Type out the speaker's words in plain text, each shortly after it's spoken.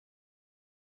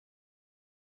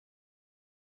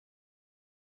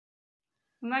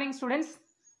Good morning students.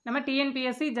 நம்ம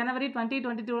Tnpsc January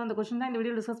 2022 அந்த question தான் இந்த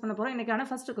வீடியோ டிஸ்கஸ் பண்ண போறோம். இன்னைக்கான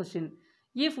first question.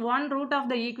 If one root of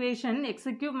the equation x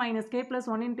cube minus k plus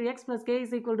 1 into x plus k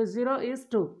is equal to 0 is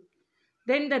 2,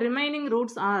 then the remaining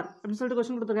roots are அப்படி சொல்லிட்டு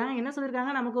question கொடுத்திருக்காங்க. என்ன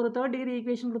சொல்லிருக்காங்க? நமக்கு ஒரு third degree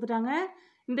equation கொடுத்துட்டாங்க.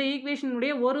 இந்த ஈக்குவேஷன்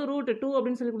உடைய ஒரு ரூட் 2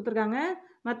 அப்படினு சொல்லி கொடுத்திருக்காங்க.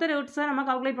 மற்ற ரூட்ஸை நம்ம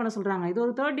கால்குலேட் பண்ண சொல்றாங்க. இது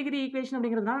ஒரு third degree equation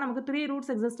அப்படிங்கிறதுனால நமக்கு 3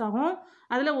 ரூட்ஸ் எக்ஸிஸ்ட் ஆகும்.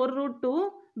 அதுல ஒரு ரூட் 2,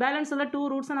 பேலன்ஸ் உள்ள 2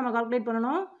 ரூட்ஸை நம்ம கால்குலேட்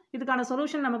பண்ணணும். இதுக்கான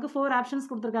சொல்யூஷன் நமக்கு 4 ஆப்ஷன்ஸ்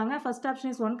கொடுத்திருக்காங்க. First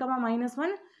option is 1,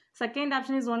 -1, second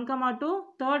option is 1, 2,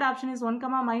 third option is 1,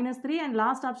 -3 and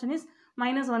last option is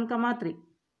 -1, 3.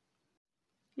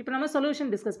 இப்போ நம்ம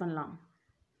சொல்யூஷன் டிஸ்கஸ் பண்ணலாம்.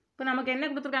 இப்போ நமக்கு என்ன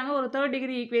கொடுத்திருக்காங்க? ஒரு third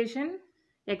degree equation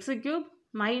x³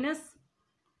 minus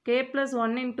k plus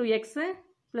 1 into x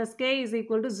plus k is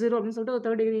equal to 0 அப்படின்னு சொல்லிட்டு ஒரு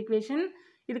third degree equation.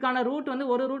 இதுக்கான ரூட் வந்து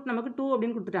ஒரு ரூட் நமக்கு 2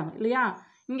 அப்படின்னு கொடுத்துட்டாங்க இல்லையா?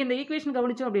 இங்கே இந்த ஈக்குவேஷன்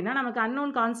கவனிச்சோம் அப்படின்னா நமக்கு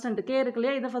அன்னோன் கான்ஸ்டன்ட் கே இருக்கு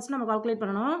இல்லையா? இதை ஃபர்ஸ்ட் நம்ம கால்குலேட்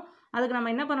பண்ணணும். அதுக்கு நம்ம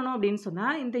என்ன பண்ணணும் அப்படின்னு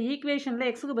சொன்னால் இந்த ஈக்குவேஷனில்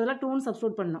எக்ஸுக்கு பதிலாக 2ன்னு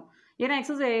சப்ஸ்டியூட் பண்ணணும். ஏன்னா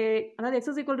அதாவது x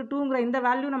is equal to 2ங்கிற இந்த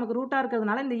வேல்யூ நமக்கு ரூட்டாக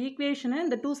இருக்கிறதுனால இந்த ஈக்குவேஷனை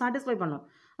இந்த 2 சாட்டிஸ்ஃபை பண்ணணும்.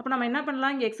 அப்போ நம்ம என்ன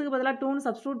பண்ணலாம்? இங்கே எக்ஸுக்கு பதிலாக 2ன்னு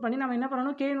சப்ஸ்டியூட் பண்ணி நம்ம என்ன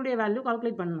பண்ணணும்? கேனுடைய வேல்யூ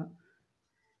கால்குலேட் பண்ணணும்.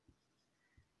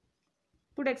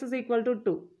 put x is equal to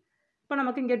 2. இப்போ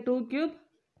நமக்கு இங்கே 2³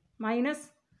 minus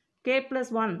k plus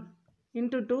 1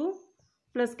 into 2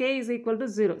 plus k is equal to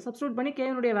 0. Substitute பண்ணி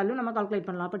கேனுடைய வேல்யூ நம்ம கால்குலேட்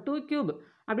பண்ணலாம். அப்போ 2³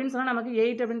 அப்படின்னு சொன்னால் நமக்கு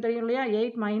 8 அப்படின்னு தெரியும் இல்லையா?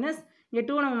 8 மைனஸ் இங்கே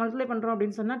 2 நம்ம மல்டிப்ளை பண்ணுறோம்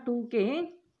அப்படின்னு சொன்னால் 2k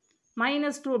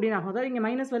 -2 அப்படின்னு ஆகும். அதாவது இங்கே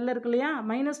மைனஸ் வெளில இருக்கு இல்லையா?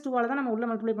 -2ஆல் தான் நம்ம உள்ள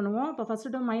மல்டிப்ளை பண்ணுவோம். இப்போ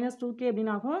ஃபர்ஸ்ட் டேர்ம் -2k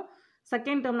அப்படின்னு ஆகும்.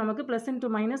 செகண்ட் டேர்ம் நமக்கு ப்ளஸ்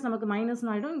இன்ட்டு மைனஸ் நமக்கு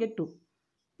மைனஸ்னு ஆகிடும். இங்கே 2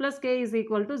 plus k is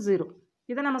equal to 0.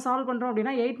 இதை நம்ம சால்வ் பண்ணுறோம்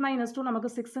அப்படின்னா 8 - 2 நமக்கு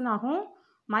 6ன்னு ஆகும்.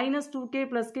 -2k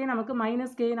plus k நமக்கு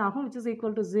 -k ஆகும், which is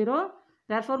equal to 0.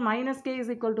 Therefore minus k is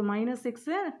equal to -6.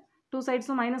 2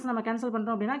 சைட்ஸும் minus நம்ம கேன்சல்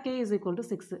பண்ணுறோம் அப்படின்னா k is equal to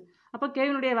 6. அப்போ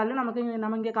கேனுடைய வேல்யூ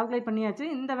நம்ம இங்கே கால்குலேட் பண்ணியாச்சு.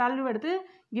 இந்த வேல்யூ எடுத்து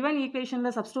கிவன்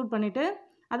ஈக்குவேஷனில் சப்ஸ்டியூட் பண்ணிவிட்டு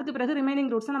அதுக்கு பிறகு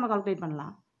ரிமைனிங் ரூட்ஸை நம்ம கால்குலேட்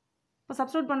பண்ணலாம். இப்போ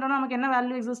சப்ஸ்டியூட் பண்ணுறோன்னா நமக்கு என்ன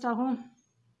வேல்யூ எக்ஸிஸ்ட் ஆகும்?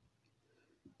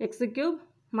 x³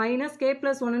 minus k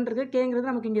plus 1 இருக்குது.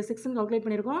 கேங்கிறது நமக்கு இங்கே 6ன்னு கால்குலேட்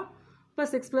பண்ணியிருக்கோம். இப்போ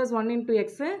 6 plus 1 into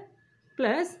x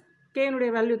plus கேனுடைய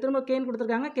value திரும்ப கேன்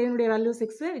கொடுத்துருக்காங்க. கேனுடைய value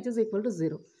 6 which is equal to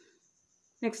 0.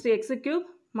 Next x³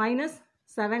 minus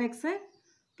 7x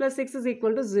plus 6 is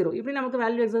equal to 0. இப்படி நமக்கு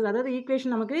வேல்யூ எக்ஸிஸ்ட், அதாவது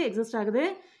ஈக்குவேஷன் நமக்கு எக்ஸிஸ்ட் ஆகுது.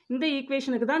 இந்த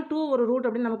ஈக்குவேஷனுக்கு தான் 2 ஒரு ரூட்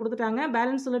அப்படின்னு நம்ம கொடுத்துட்டாங்க.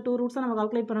 பேலன்ஸ் உள்ள 2 ரூட்ஸை நம்ம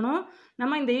கால்குலேட் பண்ணணும்.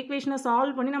 நம்ம இந்த ஈக்குவேஷனை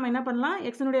சால்வ் பண்ணி நம்ம என்ன பண்ணலாம்?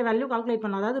 எக்ஸினுடைய வேல்யூ கால்குலேட்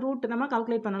பண்ணலாம். அதாவது ரூட் நம்ம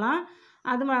கால்குலேட் பண்ணலாம்.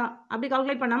 அது அப்படி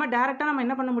கால்குலேட் பண்ணாமல் டேரெக்டாக நம்ம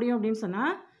என்ன பண்ண முடியும் அப்படின்னு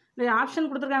சொன்னால் இந்த ஆப்ஷன்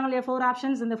கொடுத்துருக்காங்க இல்லையா? 4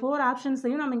 ஆப்ஷன்ஸ். இந்த 4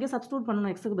 ஆப்ஷன்ஸையும் நம்ம இங்கே சப்ஸ்டியூட்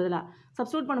பண்ணணும். எக்ஸுக்கு பதிலாக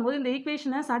சப்ஸ்டியூட் பண்ணும்போது இந்த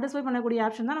ஈக்குவேஷனை சாட்டிஸ்ஃபை பண்ணக்கூடிய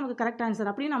ஆப்ஷன் தான் நமக்கு கரெக்ட்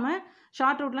ஆன்சர். அப்படி நம்ம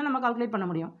ஷார்ட் ரூட்டில் நம்ம கால்குலேட் பண்ண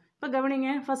முடியும். இப்போ கவனிங்க,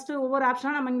 ஃபஸ்ட்டு ஒவ்வொரு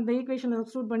ஆப்ஷனாக நம்ம இந்த ஈக்குவேஷனை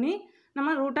சப்ஸ்டியூட் பண்ணி நம்ம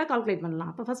ரூட்டாக கால்குலேட் பண்ணலாம்.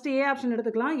 இப்போ ஃபஸ்ட்டு ஏ ஆப்ஷன்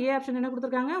எடுத்துக்கலாம். ஏ ஆப்ஷன் என்ன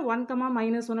கொடுத்துருக்காங்க? 1,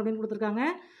 -1 அப்படின்னு கொடுத்துருக்காங்க.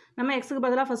 நம்ம எக்ஸுக்கு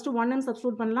பதிலாக ஃபஸ்ட்டு 1ன்னு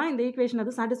சப்ஸ்டியூட் பண்ணலாம். இந்த ஈக்குவேஷன்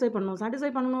அது சாட்டிஸ்ஃபை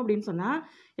பண்ணணும் அப்படின்னு சொன்னால்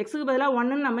எக்ஸுக்கு பதிலாக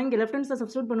 1ன்னு நம்ம இங்கே லெஃப்ட் ஹேண்ட் சைடு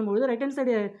சப்ஸ்டியூட் பண்ணும்போது ரைட் ஹேண்ட்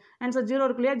சைடு ஆன்சர் 0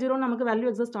 இருக்கு இல்லையா? 0 நமக்கு வேல்யூ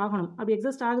எக்ஸிஸ்ட் ஆகணும். அப்படி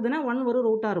எக்ஸிஸ்ட் ஆகுதுன்னா 1 ஒரு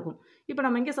ரூட்டாக இருக்கும். இப்போ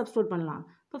நம்ம இங்கே சப்ஸ்டியூட் பண்ணலாம்.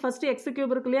 இப்போ ஃபஸ்ட்டு x³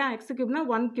 இருக்கு இல்லையா? x³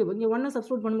 (1³ இங்கே 1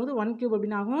 சப்ஸ்டியூட் பண்ணும்போது 1³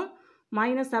 அப்படின்னு ஆகும்.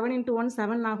 -7 into 1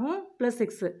 7 ஆகும், ப்ளஸ்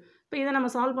 6. இப்போ இதை நம்ம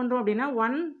சால்வ் பண்ணுறோம் அப்படின்னா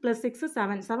 1 + 6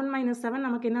 7. 7 - 7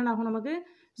 நமக்கு என்ன ஆகும்? நமக்கு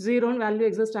 0ன்னு வேல்யூ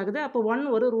எக்ஸிஸ்ட் ஆகுது. அப்போ 1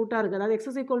 ஒரு ரூட்டாக இருக்குது. அதாவது x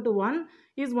is equal to 1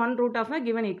 is 1 root of a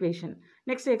given equation.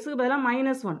 Next எக்ஸுக்கு பதிலாக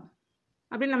 -1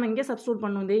 அப்படின்னு நம்ம இங்கே சப்ஸ்டியூட்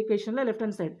பண்ணணும். இந்த ஈக்குவேஷனில் லெஃப்ட்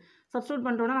ஹேண்ட் சைடு சப்ஸ்டியூட்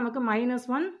பண்ணுறோன்னா நமக்கு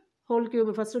 -1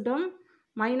 (3) first term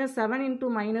 -7 into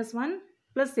 -1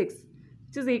 + 6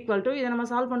 which is equal to, இதை நம்ம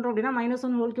சால்வ் பண்ணுறோம் அப்படின்னா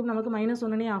 -1 (3) நமக்கு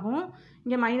 -1னே ஆகும்.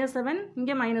 இங்கே -7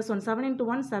 இங்கே -1 7 into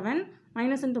 1 7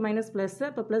 minus into minus plus,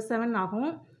 இப்போ +7 ஆகும்,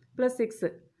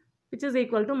 +6 which is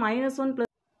equal to -1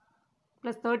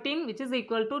 plus 13 which is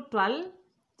equal to 12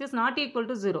 which is not equal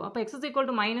to 0. அப்போ x is equal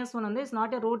to -1 வந்து is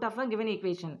not a root of a given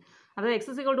equation. அதாவது x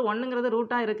is equal to 1ங்கிறது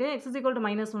ரூட்டாக இருக்குது, x is equal to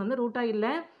 -1 வந்து ரூட்டாக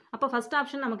இல்லை. அப்போ first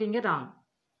option நமக்கு இங்கே wrong.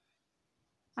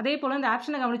 அதே போல் இந்த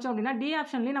ஆப்ஷனை கவனிச்சோம் அப்படின்னா டி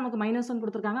ஆப்ஷன்லேயும் நமக்கு -1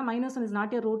 கொடுத்துருக்காங்க. -1 இஸ்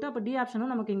நாட் ஏ ரூட். அப்போ டி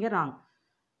ஆப்ஷனும் நமக்கு இங்கே ராங்.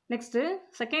 நெக்ஸ்ட்டு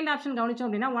செகண்ட் ஆப்ஷன் கவனிச்சோம்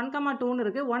அப்படின்னா 1, 2ன்னு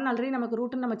இருக்குது. 1 ஆல்ரெடி நமக்கு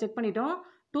ரூட்டுன்னு நம்ம செக் பண்ணிட்டோம்.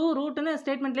 2 ரூட்டுன்னு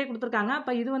ஸ்டேட்மெண்ட்லேயே கொடுத்துருக்காங்க.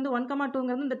 அப்போ இது வந்து 1,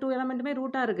 2ங்கிறது இந்த 2 எலமெண்ட்டுமே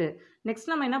ரூட்டாக இருக்குது. நெக்ஸ்ட்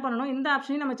நம்ம என்ன பண்ணணும்? இந்த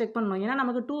ஆப்ஷனையும் நம்ம செக் பண்ணணும். ஏன்னா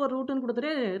நமக்கு 2 ஒரு ரூட்டுன்னு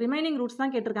கொடுத்துட்டு ரிமைனிங் ரூட்ஸ்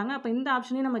தான் கேட்டிருக்காங்க. அப்போ இந்த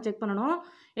ஆப்ஷனையும் நம்ம செக் பண்ணணும்.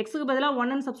 எக்ஸுக்கு பதிலாக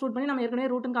 1ன்னு சப்ஸ்டியூட் பண்ணி நம்ம ஏற்கனவே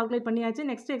ரூட்டுன்னு கால்குலேட் பண்ணியாச்சு.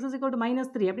 Next x is equal to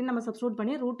 -3 அப்படின்னு நம்ம சப்ஸ்டியூட்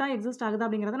பண்ணி ரூட்டாக எக்ஸிஸ்ட் ஆகுது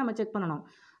அப்படிங்கிறத நம்ம செக் பண்ணணும்.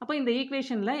 அப்போ இந்த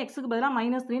ஈக்குவேஷனில் எக்ஸுக்கு பதிலாக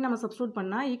 -3 நம்ம சப்ஸ்டியூட்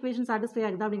பண்ணால் ஈக்குவேஷன் சாட்டிஸ்ஃபை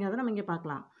ஆகுது அப்படிங்கிறத நம்ம இங்கே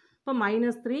பார்க்கலாம். இப்போ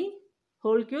 -3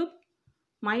 (3)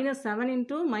 -7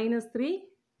 into -3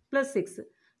 + 6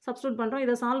 சப்ஸ்டியூட் பண்ணுறோம்.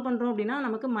 இதை சால்வ் பண்ணுறோம் அப்படின்னா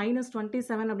நமக்கு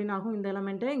 -27 அப்படின்னு ஆகும். இந்த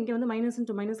எலமெண்ட்டு இங்கே வந்து மைனஸ்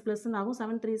இன்ட்டு மைனஸ் ப்ளஸ்ன்னு ஆகும்.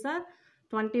 7 3s are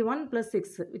 21 + 6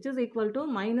 which is equal to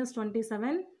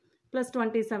 -27 plus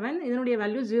 27 இதனுடைய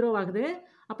வேல்யூ 0 ஆகுது.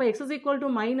 அப்போ x is equal to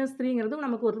 -3ங்கிறது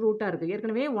நமக்கு ஒரு ரூட்டாக இருக்குது.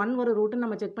 ஏற்கனவே 1 ஒரு ரூட்டுன்னு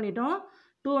நம்ம செக் பண்ணிட்டோம்.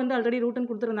 2 வந்து ஆல்ரெடி ரூட்டுன்னு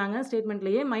கொடுத்துருந்தாங்க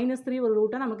ஸ்டேட்மெண்ட்லேயே. -3 ஒரு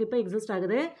ரூட்டாக நமக்கு இப்போ எக்ஸிஸ்ட்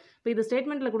ஆகுது. இப்போ இது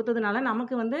ஸ்டேட்மெண்ட்டில் கொடுத்ததுனால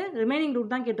நமக்கு வந்து ரிமைனிங்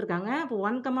ரூட் தான் கேட்டிருக்காங்க. அப்போ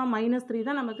 1, -3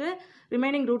 தான் நமக்கு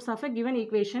remaining roots of a given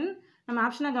equation. நம்ம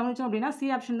ஆப்ஷனை கவனிச்சோம் அப்படின்னா சி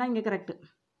ஆப்ஷன் தான் இங்கே கரெக்ட்.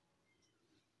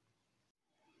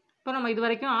 இப்போ நம்ம இது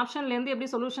வரைக்கும் ஆப்ஷன்லேருந்து எப்படி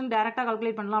சொல்யூஷன் டேரெக்டாக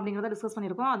கால்குலேட் பண்ணலாம் அப்படிங்கிறத டிஸ்கஸ்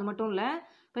பண்ணியிருக்கோம். அது மட்டும் இல்லை,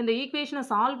 இப்போ இந்த ஈக்குவேஷனை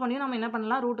சால்வ் பண்ணி நம்ம என்ன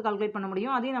பண்ணலாம், ரூட் கால்குலேட் பண்ண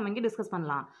முடியும். அதையும் நம்ம இங்கே டிஸ்கஸ்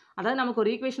பண்ணலாம். அதாவது நமக்கு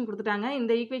ஒரு ஈக்குவேஷன் கொடுத்துட்டாங்க.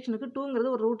 இந்த ஈக்குவேஷனுக்கு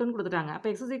 2ங்கிறது ஒரு ரூட்டுன்னு கொடுத்துட்டாங்க. அப்போ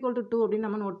x is equal to 2 அப்படின்னு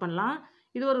நம்ம நோட் பண்ணலாம்.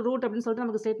 இது ஒரு ரூட் அப்படின்னு சொல்லிட்டு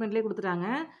நமக்கு ஸ்டேட்மெண்ட்லேயே கொடுத்துட்டாங்க.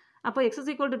 அப்போ x is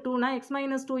equal to 2னா x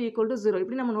minus 2 equal to 0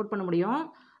 இப்படி நம்ம நோட் பண்ண முடியும்.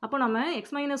 அப்போ நம்ம x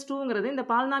minus 2ங்கிறது இந்த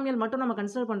பாலினாமியல் மட்டும் நம்ம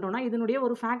கன்சிடர் பண்ணுறோம்னா இதனுடைய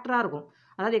ஒரு ஃபேக்டராக இருக்கும்.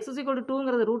 அதாவது x is equal to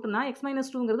 2ங்கிறது ரூட்னா x minus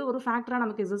 2ங்கிறது ஒரு ஃபேக்டராக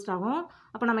நமக்கு எக்ஸிஸ்ட் ஆகும்.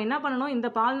 அப்போ நம்ம என்ன பண்ணணும், இந்த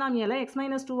பாலினாமியலை x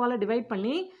minus 2ஆல் டிவைட்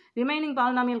பண்ணி ரிமைனிங்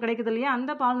பாலினாமியல் கிடைக்குது இல்லையா,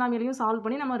 அந்த பாலினாமியலையும் சால்வ்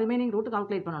பண்ணி நம்ம ரிமைனிங் ரூட்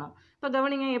கால்குலேட் பண்ணணும். இப்போ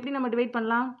கவனிங்க எப்படி நம்ம டிவைட்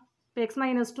பண்ணலாம். இப்போ x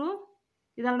minus 2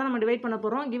 இதால் தான் நம்ம டிவைட் பண்ண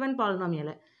போகிறோம் கிவன்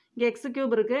பாலினாமியலை. இங்கே x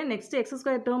கியூப் இருக்குது. நெக்ஸ்ட் x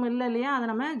ஸ்கொயர் டேர்ம் இல்லை இல்லையா, அதை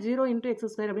நம்ம 0 × x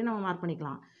ஸ்கொயர் அப்படின்னு நம்ம மார்க்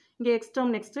பண்ணிக்கலாம். இங்கே x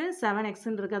டேர்ம் நெக்ஸ்ட்டு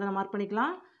 7xன்னு இருக்குது, அதை நம்ம மார்க்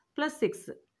பண்ணிக்கலாம். ப்ளஸ்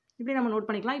 6 இப்படி நம்ம நோட்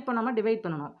பண்ணிக்கலாம். இப்போ நம்ம டிவைட்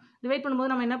பண்ணணும். டிவைட் பண்ணும்போது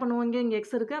நம்ம என்ன பண்ணுவோம், இங்கே x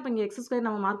இருக்குது. அப்போ இங்கே x ஸ்கொயர்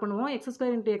நம்ம மார்க் பண்ணுவோம். x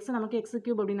ஸ்கொயர் × x நமக்கு x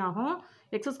கியூப் அப்படின்னு ஆகும்.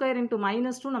 x ஸ்கொயர் ×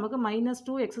 -2 நமக்கு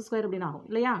 -2x ஸ்கொயர் அப்படின்னு ஆகும்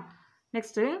இல்லையா.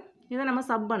 நெக்ஸ்ட்டு இதை நம்ம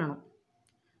சப் பண்ணணும்.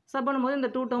 சப் பண்ணும்போது இந்த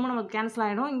 2 டேர்மும் நமக்கு கேன்சல்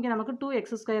ஆகிடும். இங்கே நமக்கு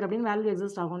 2x ஸ்கொயர் அப்படின்னு வேல்யூ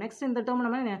எக்ஸிஸ்ட் ஆகும். நெக்ஸ்ட் இந்த டேர்ம்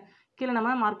நம்ம கீழே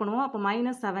நம்ம மார்க் பண்ணுவோம். அப்போ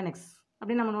 -7x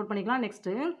அப்படின்னு நம்ம நோட் பண்ணிக்கலாம்.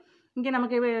 நெக்ஸ்ட்டு இங்கே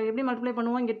நமக்கு எப்படி மல்டிப்ளை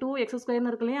பண்ணுவோம், இங்கே 2x ஸ்கொயர்னு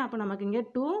இருக்கு இல்லையா, அப்போ நமக்கு இங்கே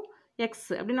 2x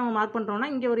அப்படின்னு நம்ம மார்க் பண்ணுறோம்னா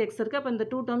இங்கே ஒரு x இருக்குது. அப்போ இந்த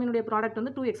 2 டேர்மினுடைய ப்ராடக்ட்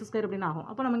வந்து 2x ஸ்கொயர் அப்படின்னு ஆகும்.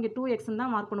 அப்போ நம்ம இங்கே 2xன்னு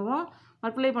தான் மார்க் பண்ணுவோம்.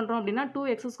 மல்டிப்ளை பண்ணுறோம் அப்படின்னா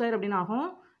 2x ஸ்கொயர் அப்படின்னு ஆகும்.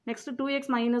 நெக்ஸ்ட்டு 2x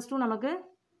 - 2 நமக்கு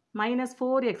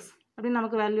 -4x அப்படின்னு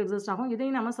நமக்கு வேல்யூ எக்ஸிஸ்ட் ஆகும்.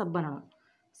 இதையும் நம்ம சப் பண்ணணும்.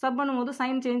 சப் பண்ணும்போது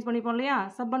சைன் சேஞ்ச் பண்ணிப்போம் இல்லையா,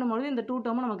 சப் பண்ணும்போது இந்த 2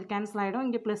 டேர்மும் நமக்கு கேன்சல் ஆகிடும்.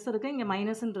 இங்கே ப்ளஸ் இருக்குது, இங்கே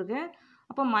மைனஸ்ன்னு இருக்குது.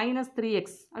 அப்போ -3x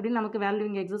அப்படின்னு நமக்கு வேல்யூ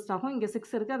இங்கே எக்ஸிஸ்ட் ஆகும். இங்கே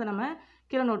 6 இருக்குது, அதை நம்ம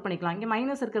கீழே நோட் பண்ணிக்கலாம். இங்கே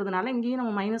மைனஸ் இருக்கிறதுனால இங்கேயும்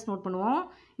நம்ம மைனஸ் நோட் பண்ணுவோம்.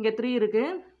 இங்கே 3 இருக்குது,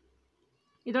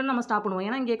 இதோட நம்ம ஸ்டாப் பண்ணுவோம்.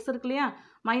 ஏன்னா இங்கே x இருக்கு இல்லையா,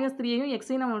 -3ஐயும்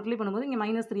x-ஐயும் நம்ம மல்டிப்ளை பண்ணும்போது இங்கே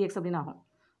 -3x அப்படின்னு ஆகும்.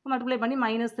 மல்டிப்ளை பண்ணி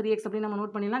 -3x அப்படின்னு நம்ம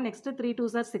நோட் பண்ணிடலாம். நெக்ஸ்ட்டு 3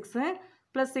 2s are 6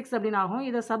 ப்ளஸ் 6 அப்படின்னு ஆகும்.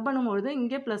 இதை சப் பண்ணும்பொழுது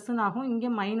இங்கே ப்ளஸ்ன்னு ஆகும்,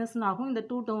 இங்கே மைனஸ்ன்னு ஆகும். இந்த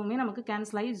 2 டேர்முமே நமக்கு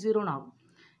கேன்சல் ஆகி 0ன்னு ஆகும்.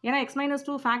 ஏன்னா x -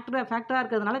 2 ஃபேக்டராக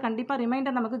இருக்கிறதுனால கண்டிப்பாக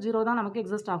ரிமைண்டர் நமக்கு 0 தான் நமக்கு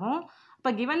எக்ஸிஸ்ட் ஆகும். இப்போ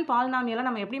கிவன் பாலினாமியலை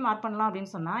நம்ம எப்படி மார்க் பண்ணலாம்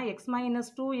அப்படின்னு சொன்னால் x -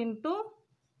 2 இன்ட்டு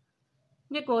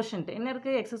இங்கே கோஷன்ட் என்ன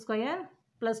இருக்குது, x square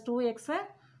plus 2x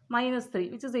 -3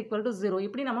 which is equal to 0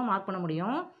 இப்படி நம்ம மார்க் பண்ண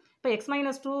முடியும். இப்போ x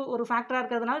 - 2 ஒரு ஃபேக்டராக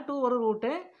இருக்கிறதுனால 2 ஒரு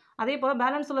ரூட்டு. அதே போல்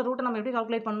பேலன்ஸ் உள்ள ரூட்டை நம்ம எப்படி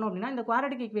கால்குலேட் பண்ணணும் அப்படின்னா இந்த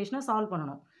குவாட்ரடிக் ஈக்குவேஷனை சால்வ்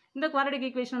பண்ணணும். இந்த குவாட்ரடிக்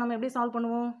ஈக்குவேஷனை நம்ம எப்படி சால்வ்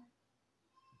பண்ணுவோம்,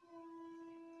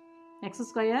 x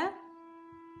square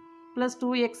plus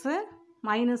 2x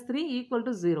 -3 equal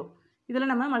to 0.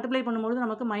 இதில் நம்ம மல்டிப்ளை பண்ணும்போது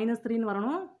நமக்கு -3ன்னு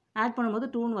வரணும், ஆட் பண்ணும்போது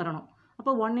 2ன்னு வரணும்.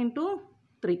 அப்போ 1 ×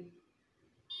 3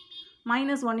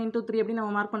 -1 × 3 அப்படின்னு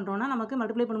நம்ம மார்க் பண்ணுறோன்னா நமக்கு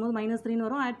மல்டிப்ளை பண்ணும்போது -3ன்னு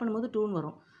வரும், ஆட் பண்ணும்போது 2ன்னு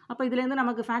வரும். அப்போ இதுலேருந்து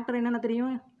நமக்கு ஃபேக்டர் என்னென்ன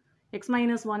தெரியும், x -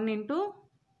 1 ×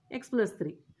 x +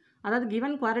 3. அதாவது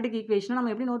கிவன் குவாட்ரடிக் ஈக்குவேஷனை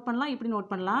நம்ம எப்படி நோட் பண்ணலாம், இப்படி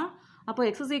நோட் பண்ணலாம். அப்போ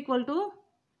x is equal to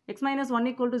x - 1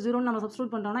 = 0ன்னு நம்ம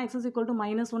சப்ஸ்டியூட் பண்ணுறோம்னா x is equal to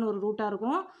 -1 ஒரு ரூட்டாக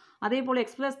இருக்கும். அதே போல்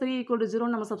x + 3 =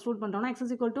 0ன்னு நம்ம சப்ஸ்டியூட் பண்ணுறோம்னா x - 1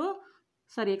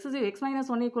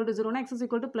 = 0னா x is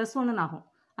equal to +1ன்னு ஆகும்.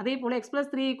 அதே போல் x +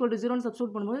 3 = 0ன்னு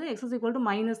சப்ஸ்டியூட் பண்ணும்போது x is equal to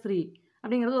 -3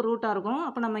 அப்படிங்கிறது ஒரு ரூட்டாக இருக்கும்.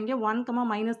 அப்போ நம்ம இங்கே 1,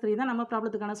 -3 தான் நம்ம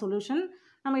ப்ராப்ளத்துக்கான சொல்யூஷன்.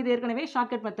 நம்ம இது ஏற்கனவே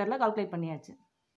ஷார்ட்கட் மெத்தடில் கால்குலேட் பண்ணியாச்சு.